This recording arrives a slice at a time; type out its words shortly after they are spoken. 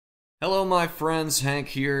Hello my friends, Hank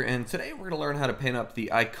here, and today we're going to learn how to paint up the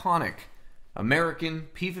iconic American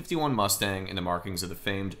P-51 Mustang in the markings of the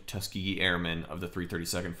famed Tuskegee Airmen of the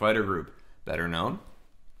 332nd Fighter Group, better known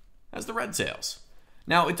as the Red Tails.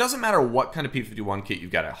 Now, it doesn't matter what kind of P-51 kit you've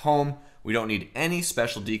got at home, we don't need any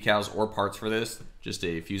special decals or parts for this, just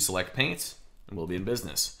a few select paints, and we'll be in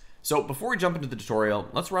business. So before we jump into the tutorial,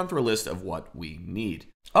 let's run through a list of what we need.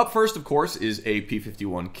 Up first, of course, is a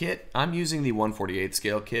P-51 kit. I'm using the 1/48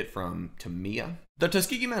 scale kit from Tamiya. The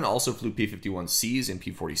Tuskegee men also flew P-51Cs and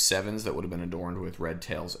P-47s that would have been adorned with red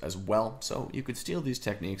tails as well, so you could steal these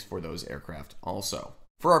techniques for those aircraft also.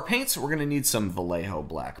 For our paints, we're going to need some Vallejo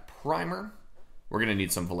black primer. We're going to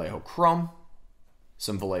need some Vallejo chrome,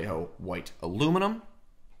 some Vallejo white aluminum,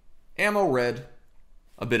 ammo red,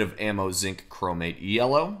 a bit of ammo zinc chromate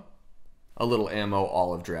yellow, a little ammo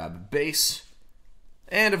olive drab base,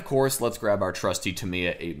 and of course, let's grab our trusty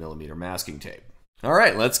Tamiya 8mm masking tape. All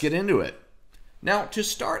right, let's get into it. Now, to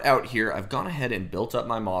start out here, I've gone ahead and built up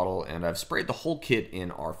my model, and I've sprayed the whole kit in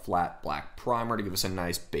our flat black primer to give us a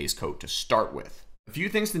nice base coat to start with. A few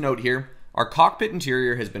things to note here. Our cockpit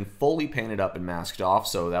interior has been fully painted up and masked off,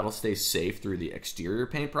 so that'll stay safe through the exterior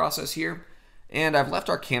paint process here. And I've left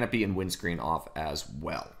our canopy and windscreen off as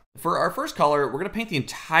well. For our first color, we're going to paint the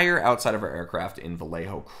entire outside of our aircraft in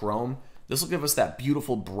Vallejo chrome. This will give us that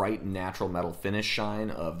beautiful, bright, natural metal finish shine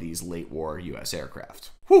of these late war US aircraft.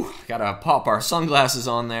 Whew, gotta pop our sunglasses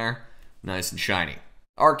on there. Nice and shiny.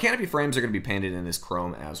 Our canopy frames are going to be painted in this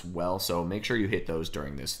chrome as well, so make sure you hit those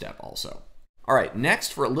during this step also. Alright,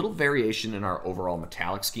 next, for a little variation in our overall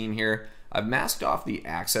metallic scheme here, I've masked off the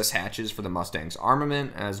access hatches for the Mustang's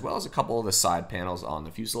armament, as well as a couple of the side panels on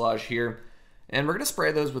the fuselage here. And we're going to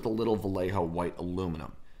spray those with a little Vallejo white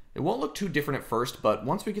aluminum. It won't look too different at first, but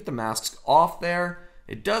once we get the masks off there,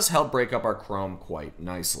 it does help break up our chrome quite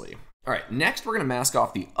nicely. Alright, next we're going to mask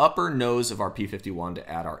off the upper nose of our P-51 to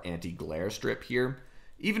add our anti-glare strip here.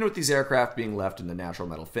 Even with these aircraft being left in the natural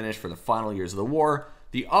metal finish for the final years of the war,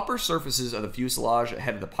 the upper surfaces of the fuselage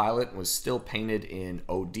ahead of the pilot was still painted in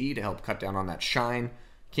OD to help cut down on that shine.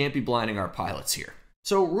 Can't be blinding our pilots here.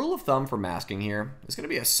 So rule of thumb for masking here is going to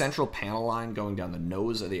be a central panel line going down the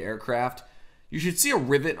nose of the aircraft. You should see a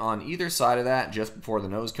rivet on either side of that just before the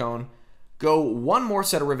nose cone. Go one more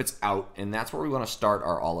set of rivets out, and that's where we want to start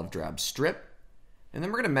our olive drab strip. And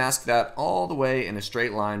then we're going to mask that all the way in a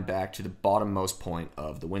straight line back to the bottommost point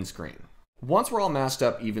of the windscreen. Once we're all masked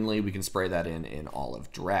up evenly, we can spray that in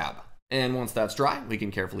olive drab. And once that's dry, we can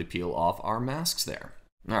carefully peel off our masks there.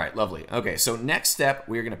 All right, lovely. Okay, so next step,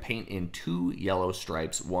 we're going to paint in 2 yellow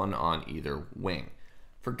stripes, one on either wing.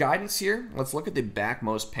 For guidance here, let's look at the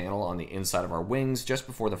backmost panel on the inside of our wings just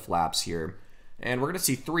before the flaps here. And we're going to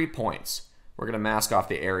see 3 points. We're going to mask off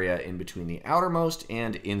the area in between the outermost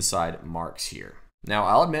and inside marks here. Now,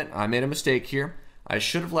 I'll admit, I made a mistake here. I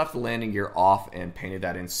should have left the landing gear off and painted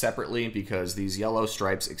that in separately because these yellow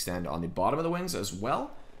stripes extend on the bottom of the wings as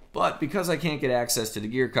well. But because I can't get access to the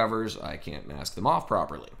gear covers, I can't mask them off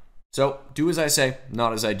properly. So do as I say,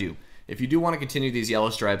 not as I do. If you do want to continue these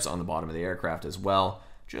yellow stripes on the bottom of the aircraft as well,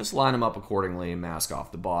 just line them up accordingly, mask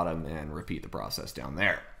off the bottom, and repeat the process down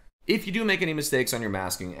there. If you do make any mistakes on your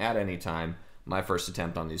masking at any time, my first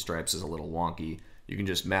attempt on these stripes is a little wonky. You can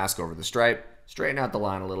just mask over the stripe, straighten out the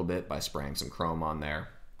line a little bit by spraying some chrome on there.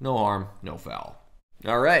 No harm, no foul.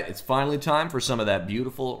 Alright, it's finally time for some of that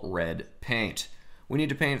beautiful red paint. We need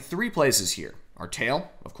to paint 3 places here. Our tail,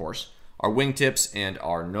 of course, our wingtips, and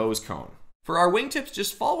our nose cone. For our wingtips,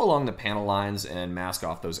 just follow along the panel lines and mask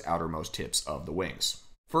off those outermost tips of the wings.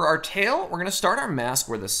 For our tail, we're going to start our mask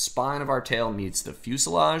where the spine of our tail meets the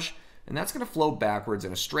fuselage, and that's going to flow backwards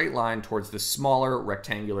in a straight line towards the smaller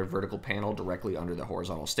rectangular vertical panel directly under the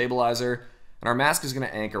horizontal stabilizer, and our mask is going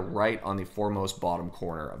to anchor right on the foremost bottom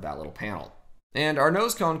corner of that little panel. And our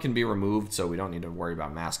nose cone can be removed, so we don't need to worry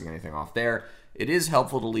about masking anything off there. It is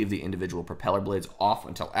helpful to leave the individual propeller blades off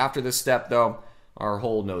until after this step, though. Our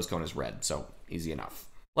whole nose cone is red, so easy enough.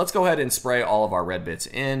 Let's go ahead and spray all of our red bits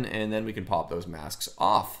in, and then we can pop those masks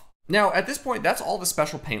off. Now, at this point, that's all the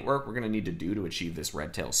special paint work we're going to need to do to achieve this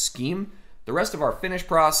red tail scheme. The rest of our finish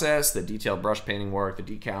process, the detailed brush painting work, the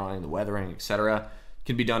decaling, the weathering, etc.,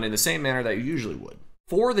 can be done in the same manner that you usually would.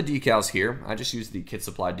 For the decals here, I just used the kit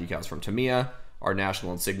supplied decals from Tamiya. Our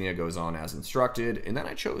national insignia goes on as instructed, and then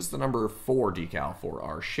I chose the number 4 decal for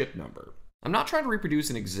our ship number. I'm not trying to reproduce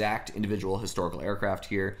an exact individual historical aircraft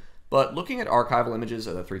here, but looking at archival images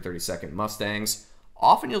of the 332nd Mustangs,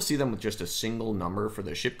 often you'll see them with just a single number for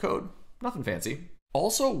the ship code. Nothing fancy.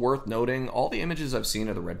 Also worth noting, all the images I've seen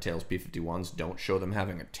of the Red Tails P-51s don't show them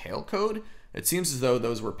having a tail code. It seems as though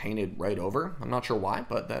those were painted right over. I'm not sure why,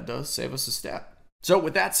 but that does save us a step. So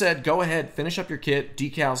with that said, go ahead, finish up your kit,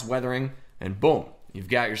 decals, weathering, and boom, you've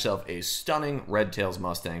got yourself a stunning Red Tails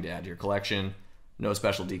Mustang to add to your collection. No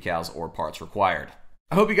special decals or parts required.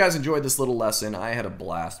 I hope you guys enjoyed this little lesson. I had a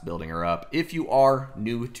blast building her up. If you are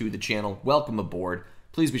new to the channel, welcome aboard.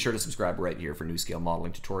 Please be sure to subscribe right here for new scale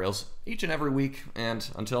modeling tutorials each and every week. And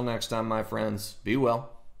until next time, my friends, be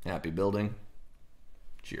well, happy building,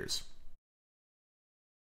 cheers.